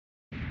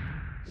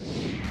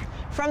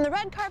From the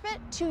red carpet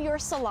to your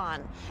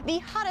salon, the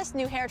hottest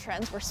new hair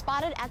trends were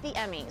spotted at the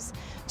Emmys.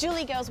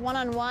 Julie goes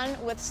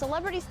one-on-one with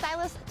celebrity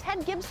stylist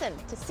Ted Gibson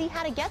to see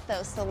how to get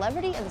those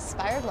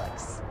celebrity-inspired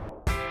looks.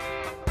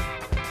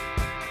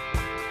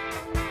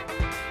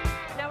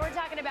 Now we're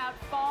talking about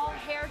fall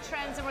hair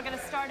trends, and we're going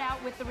to start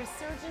out with the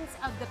resurgence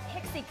of the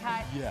pixie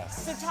cut.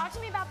 Yes. So talk to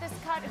me about this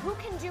cut. Who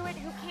can do it,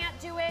 who can't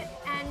do it,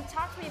 and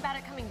talk to me about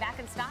it coming back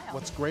in style.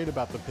 What's great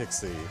about the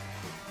pixie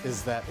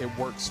is that it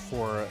works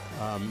for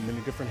many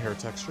different hair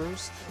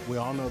textures. We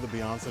all know that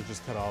Beyonce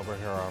just cut all of her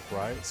hair off,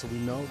 right? So we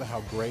know that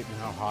how great and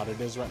how hot it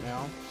is right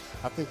now.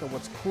 I think that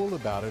what's cool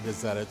about it is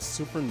that it's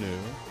super new,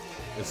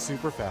 it's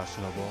super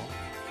fashionable.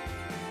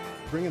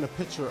 Bringing a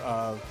picture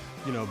of,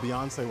 you know,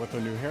 Beyonce with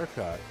her new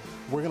haircut,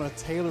 we're gonna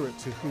tailor it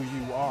to who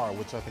you are,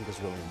 which I think is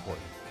really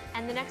important.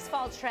 And the next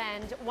fall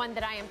trend, one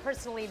that I am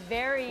personally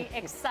very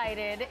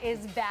excited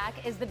is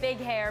back, is the big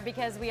hair,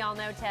 because we all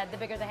know, Ted, the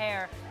bigger the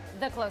hair,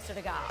 the closer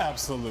to God.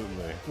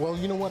 Absolutely. Well,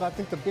 you know what? I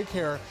think the big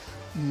hair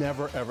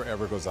never, ever,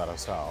 ever goes out of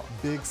style.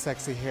 Big,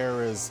 sexy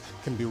hair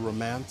can be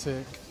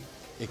romantic,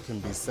 it can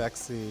be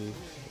sexy,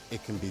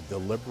 it can be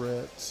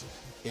deliberate,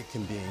 it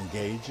can be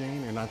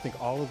engaging, and I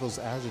think all of those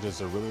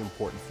adjectives are really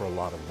important for a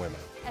lot of women.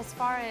 As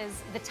far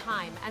as the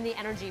time and the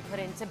energy put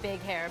into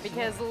big hair,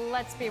 because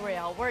let's be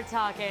real, we're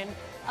talking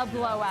a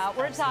blowout,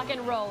 we're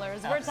talking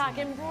rollers, we're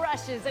talking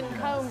brushes and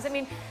combs. I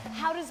mean,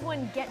 how does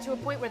one get to a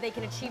point where they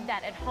can achieve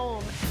that at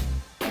home?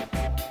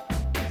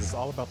 It's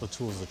all about the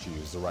tools that you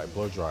use, the right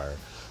blow dryer,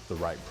 the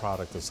right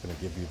product that's going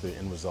to give you the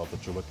end result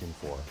that you're looking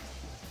for.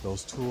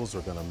 Those tools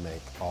are going to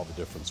make all the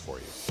difference for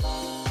you.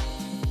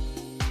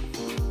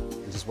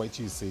 Just wait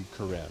till you see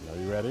Corinne. Are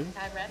you ready?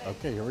 I'm ready.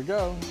 Okay, here we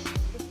go.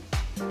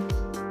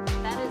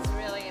 That is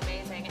really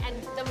amazing. And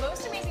the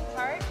most amazing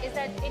part is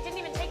that it didn't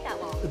even take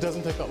that long. It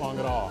doesn't take that long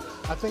at all.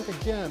 I think,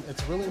 again,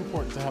 it's really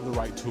important to have the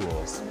right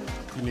tools.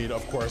 You need,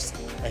 of course,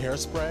 a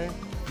hairspray.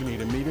 You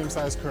need a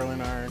medium-sized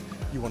curling iron.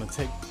 You want to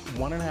take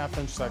 1.5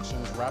 inch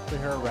sections, wrap the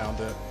hair around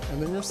it,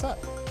 and then you're set.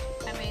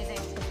 Amazing.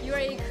 You are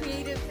a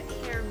creative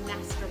hair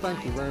mastermind.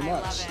 Thank you very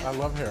much. I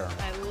love it. I love hair.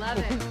 I love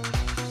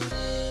it.